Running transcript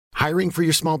Hiring for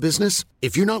your small business?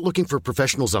 If you're not looking for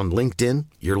professionals on LinkedIn,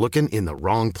 you're looking in the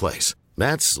wrong place.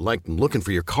 That's like looking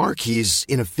for your car keys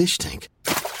in a fish tank.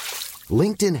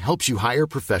 LinkedIn helps you hire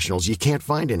professionals you can't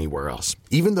find anywhere else,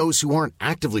 even those who aren't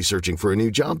actively searching for a new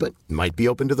job but might be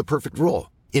open to the perfect role.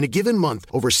 In a given month,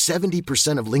 over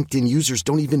 70% of LinkedIn users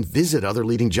don't even visit other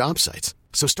leading job sites.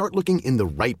 So start looking in the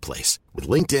right place. With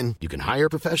LinkedIn, you can hire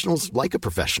professionals like a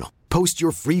professional. Post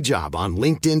your free job on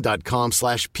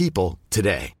linkedin.com/people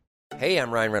today. Hey,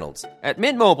 I'm Ryan Reynolds. At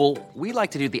Mint Mobile, we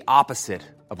like to do the opposite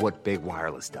of what Big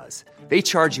Wireless does. They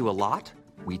charge you a lot,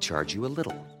 we charge you a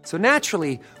little. So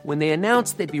naturally, when they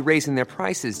announced they'd be raising their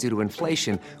prices due to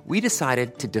inflation, we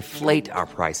decided to deflate our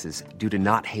prices due to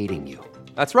not hating you.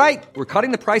 That's right. We're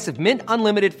cutting the price of Mint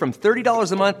Unlimited from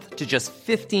 $30 a month to just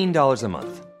 $15 a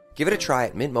month. Give it a try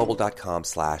at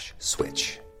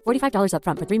mintmobile.com/switch. $45 up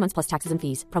front for 3 months plus taxes and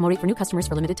fees. Promo rate for new customers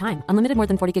for limited time. Unlimited more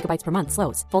than 40 gigabytes per month.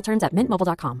 Slows full terms at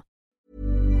mintmobile.com.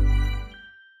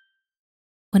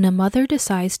 When a mother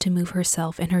decides to move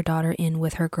herself and her daughter in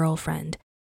with her girlfriend,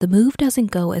 the move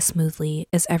doesn't go as smoothly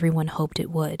as everyone hoped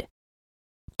it would.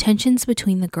 Tensions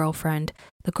between the girlfriend's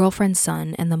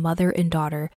son, and the mother and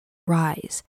daughter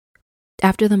rise.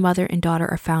 After the mother and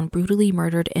daughter are found brutally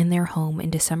murdered in their home in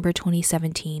December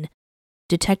 2017,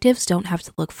 detectives don't have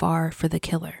to look far for the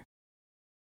killer.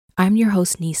 I'm your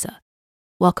host, Nisa.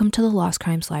 Welcome to the Lost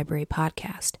Crimes Library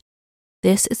podcast.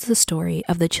 This is the story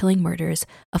of the chilling murders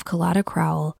of Kaladaa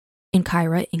Crowell and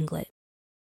Kyra, Inglett.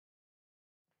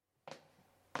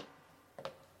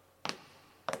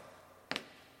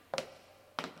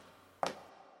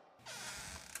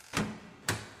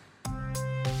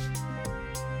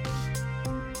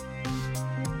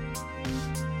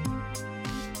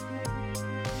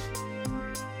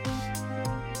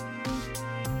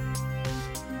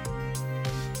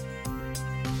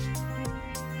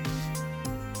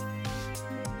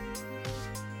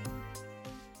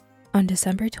 On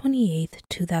December 28,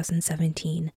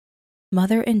 2017,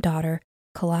 mother and daughter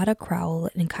Kaladaa Crowell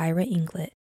and Kyra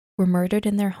Inglett were murdered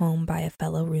in their home by a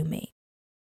fellow roommate.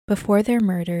 Before their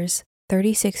murders,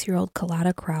 36-year-old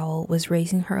Kaladaa Crowell was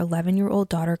raising her 11-year-old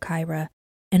daughter Kyra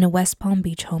in a West Palm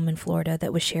Beach home in Florida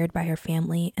that was shared by her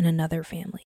family and another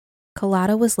family.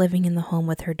 Kaladaa was living in the home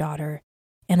with her daughter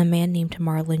and a man named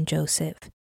Marlon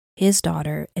Joseph, his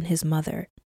daughter, and his mother.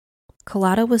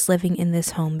 Kaladaa was living in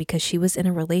this home because she was in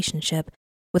a relationship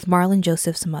with Marlon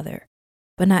Joseph's mother,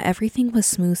 but not everything was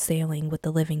smooth sailing with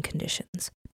the living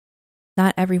conditions.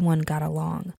 Not everyone got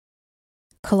along.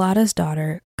 Kalada's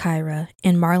daughter, Kyra,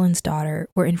 and Marlon's daughter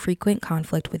were in frequent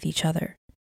conflict with each other.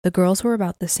 The girls were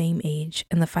about the same age,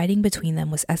 and the fighting between them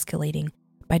was escalating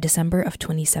by December of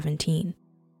 2017.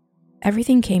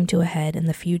 Everything came to a head in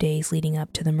the few days leading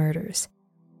up to the murders.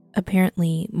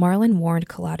 Apparently, Marlon warned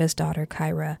Kalada's daughter,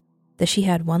 Kyra, that she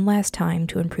had one last time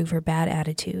to improve her bad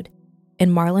attitude, and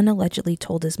Marlon allegedly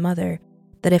told his mother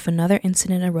that if another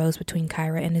incident arose between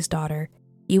Kyra and his daughter,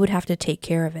 he would have to take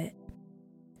care of it.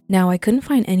 Now, I couldn't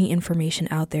find any information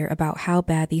out there about how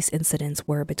bad these incidents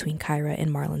were between Kyra and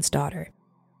Marlon's daughter,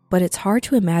 but it's hard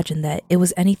to imagine that it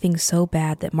was anything so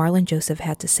bad that Marlon Joseph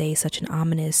had to say such an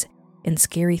ominous and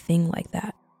scary thing like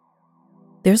that.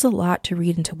 There's a lot to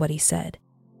read into what he said,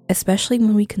 especially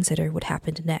when we consider what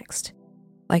happened next,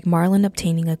 like Marlon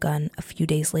obtaining a gun a few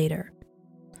days later.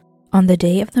 On the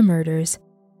day of the murders,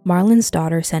 Marlon's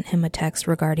daughter sent him a text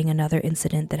regarding another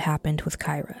incident that happened with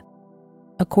Kyra.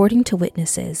 According to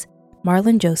witnesses,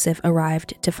 Marlon Joseph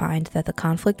arrived to find that the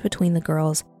conflict between the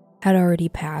girls had already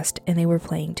passed and they were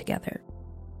playing together.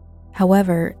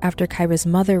 However, after Kyra's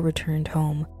mother returned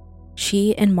home,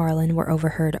 she and Marlon were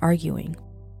overheard arguing.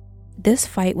 This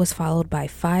fight was followed by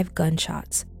 5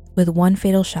 gunshots, with one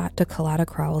fatal shot to Kaladaa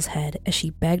Crowell's head as she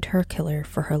begged her killer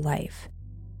for her life.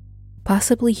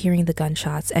 Possibly hearing the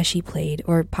gunshots as she played,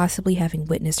 or possibly having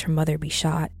witnessed her mother be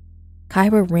shot,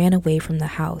 Kyra ran away from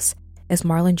the house as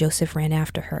Marlon Joseph ran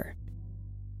after her.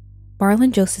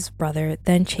 Marlon Joseph's brother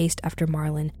then chased after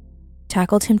Marlon,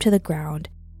 tackled him to the ground,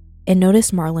 and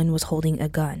noticed Marlon was holding a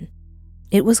gun.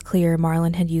 It was clear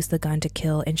Marlon had used the gun to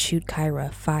kill and shoot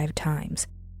Kyra 5 times.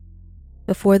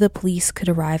 Before the police could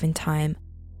arrive in time,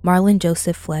 Marlon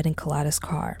Joseph fled in Kalada's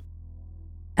car.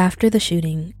 After the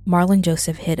shooting, Marlon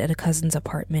Joseph hid at a cousin's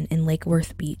apartment in Lake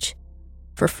Worth Beach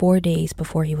for 4 days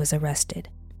before he was arrested.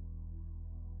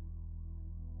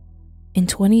 In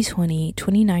 2020,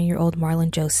 29-year-old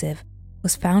Marlon Joseph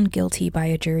was found guilty by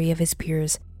a jury of his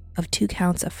peers of 2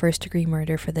 counts of first-degree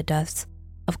murder for the deaths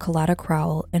of Kaladaa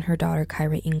Crowell and her daughter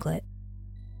Kyra Inglett.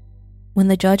 When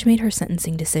the judge made her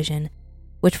sentencing decision,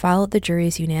 which followed the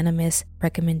jury's unanimous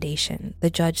recommendation, the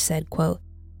judge said, quote,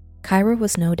 "Kyra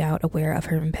was no doubt aware of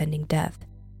her impending death.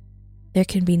 There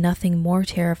can be nothing more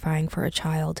terrifying for a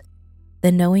child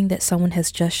than knowing that someone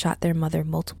has just shot their mother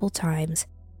multiple times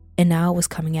and now was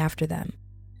coming after them.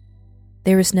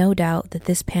 There is no doubt that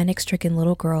this panic-stricken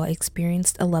little girl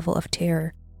experienced a level of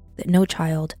terror that no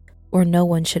child or no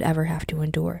one should ever have to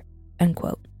endure." End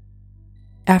quote.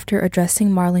 After addressing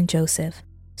Marlon Joseph,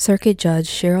 Circuit Judge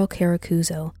Cheryl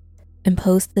Caracuzzo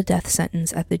imposed the death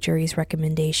sentence at the jury's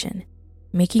recommendation,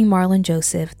 making Marlon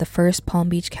Joseph the first Palm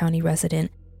Beach County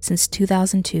resident since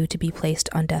 2002 to be placed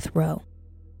on death row.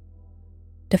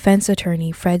 Defense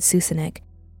attorney Fred Susanek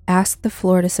asked the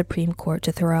Florida Supreme Court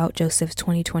to throw out Joseph's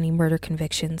 2020 murder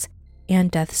convictions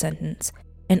and death sentence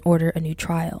and order a new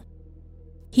trial.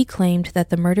 He claimed that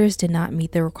the murders did not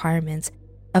meet the requirements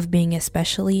of being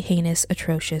especially heinous,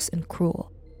 atrocious, and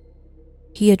cruel.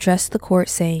 He addressed the court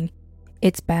saying,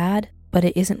 "It's bad, but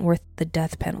it isn't worth the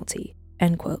death penalty."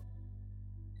 End quote.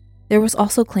 There was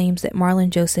also claims that Marlon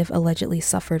Joseph allegedly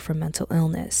suffered from mental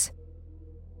illness.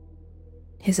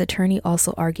 His attorney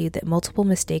also argued that multiple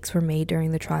mistakes were made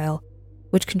during the trial,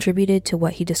 which contributed to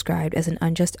what he described as an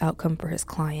unjust outcome for his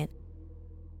client.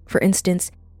 For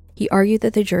instance, he argued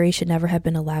that the jury should never have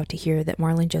been allowed to hear that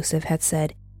Marlon Joseph had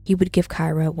said he would give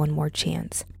Kyra one more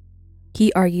chance.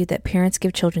 He argued that parents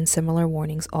give children similar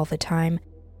warnings all the time,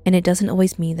 and it doesn't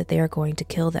always mean that they are going to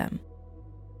kill them.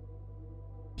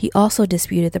 He also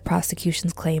disputed the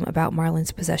prosecution's claim about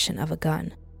Marlon's possession of a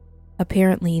gun.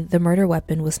 Apparently, the murder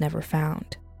weapon was never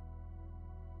found.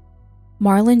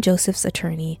 Marlon Joseph's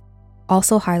attorney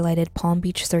also highlighted Palm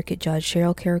Beach Circuit Judge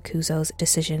Cheryl Caracuzzo's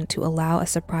decision to allow a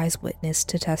surprise witness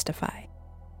to testify.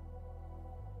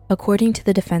 According to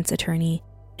the defense attorney,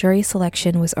 jury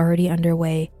selection was already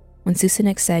underway when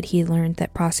Susanek said he learned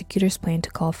that prosecutors planned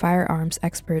to call firearms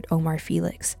expert Omar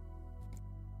Felix.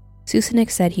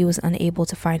 Susanek said he was unable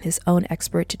to find his own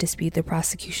expert to dispute the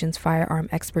prosecution's firearm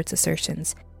expert's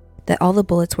assertions that all the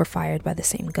bullets were fired by the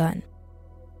same gun.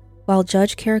 While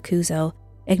Judge Caracuzzo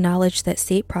acknowledged that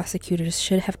state prosecutors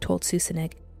should have told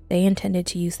Susanek they intended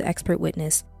to use the expert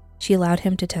witness, she allowed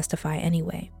him to testify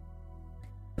anyway.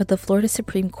 But the Florida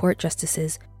Supreme Court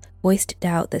justices voiced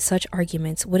doubt that such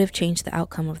arguments would have changed the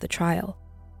outcome of the trial.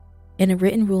 In a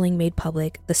written ruling made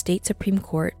public, the state Supreme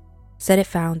Court said it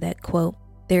found that, quote,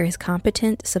 "there is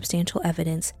competent, substantial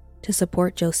evidence to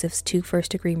support Joseph's 2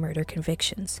 first-degree murder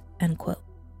convictions," end quote.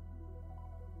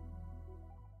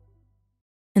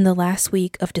 In the last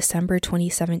week of December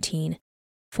 2017,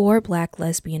 4 Black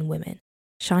lesbian women,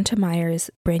 Shanta Myers,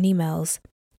 Brandy Mells,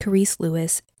 Carice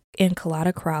Lewis, and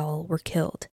Kaladaa Crowell, were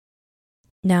killed.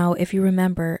 Now, if you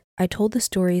remember, I told the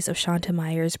stories of Shanta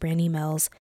Myers, Brandy Mells,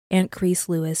 and Carice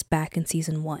Lewis back in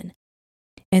Season 1,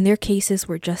 and their cases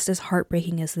were just as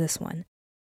heartbreaking as this one.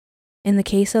 In the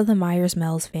case of the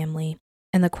Myers-Mells family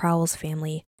and the Crowells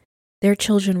family, their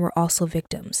children were also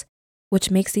victims, which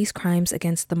makes these crimes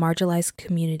against the marginalized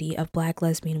community of Black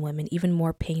lesbian women even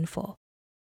more painful.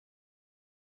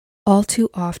 All too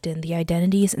often, the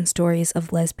identities and stories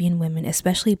of lesbian women,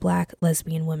 especially Black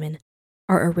lesbian women,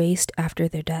 are erased after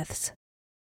their deaths.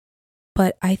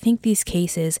 But I think these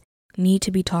cases need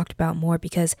to be talked about more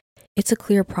because it's a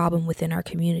clear problem within our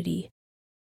community.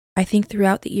 I think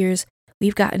throughout the years,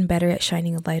 we've gotten better at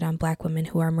shining a light on Black women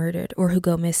who are murdered or who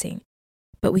go missing,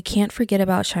 but we can't forget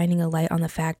about shining a light on the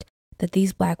fact that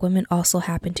these Black women also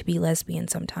happen to be lesbian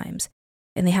sometimes,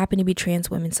 and they happen to be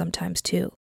trans women sometimes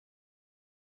too.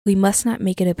 We must not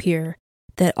make it appear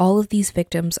that all of these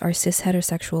victims are cis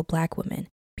heterosexual Black women,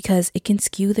 because it can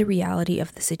skew the reality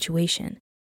of the situation,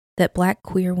 that Black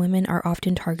queer women are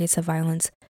often targets of violence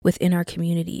within our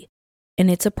community, and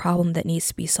it's a problem that needs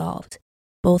to be solved,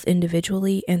 both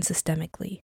individually and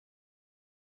systemically.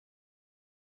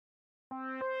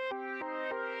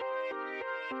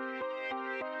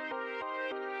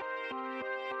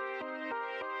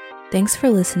 Thanks for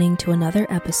listening to another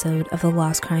episode of the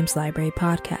Lost Crimes Library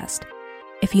podcast.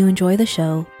 If you enjoy the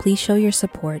show, please show your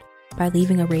support by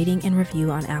leaving a rating and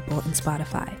review on Apple and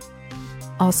Spotify.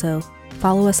 Also,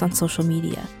 follow us on social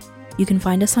media. You can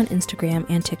find us on Instagram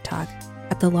and TikTok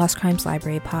at the Lost Crimes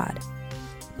Library Pod.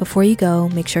 Before you go,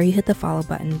 make sure you hit the follow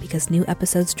button because new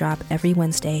episodes drop every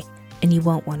Wednesday and you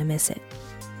won't want to miss it.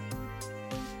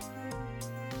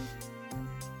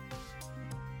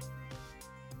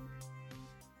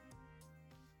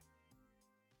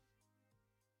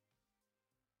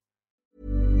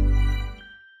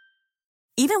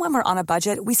 Even when we're on a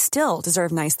budget, we still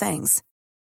deserve nice things.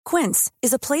 Quince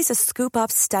is a place to scoop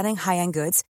up stunning high-end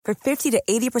goods for 50 to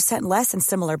 80% less than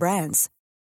similar brands.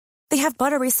 They have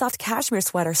buttery soft cashmere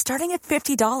sweaters starting at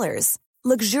 $50,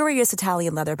 luxurious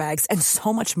Italian leather bags, and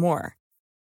so much more.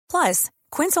 Plus,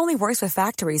 Quince only works with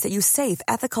factories that use safe,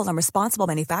 ethical, and responsible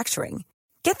manufacturing.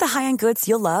 Get the high-end goods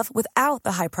you'll love without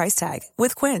the high price tag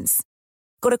with Quince.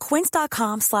 Go to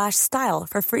quince.com/style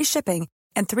for free shipping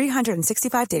and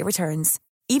 365-day returns.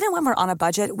 Even when we're on a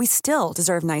budget, we still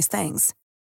deserve nice things.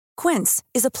 Quince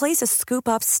is a place to scoop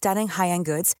up stunning high-end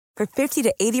goods for 50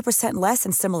 to 80% less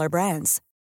than similar brands.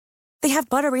 They have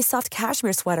buttery soft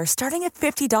cashmere sweaters starting at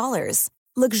 $50,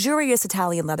 luxurious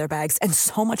Italian leather bags, and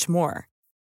so much more.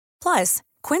 Plus,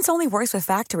 Quince only works with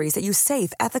factories that use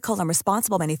safe, ethical, and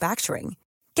responsible manufacturing.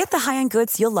 Get the high-end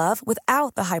goods you'll love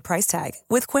without the high price tag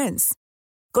with Quince.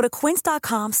 Go to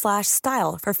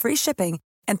quince.com/style for free shipping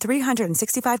and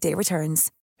 365-day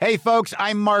returns. Hey, folks,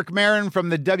 I'm Mark Maron from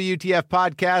the WTF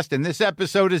Podcast, and this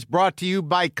episode is brought to you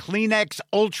by Kleenex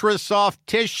Ultra Soft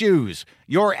Tissues,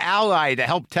 your ally to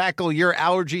help tackle your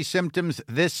allergy symptoms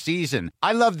this season.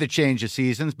 I love the change of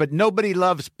seasons, but nobody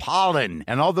loves pollen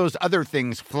and all those other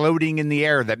things floating in the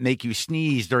air that make you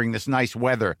sneeze during this nice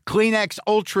weather. Kleenex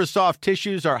Ultra Soft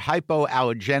Tissues are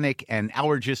hypoallergenic and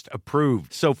allergist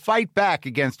approved, so fight back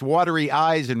against watery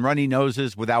eyes and runny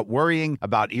noses without worrying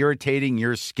about irritating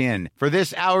your skin. For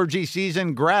this allergy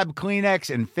season, grab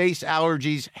Kleenex and face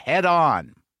allergies head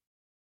on.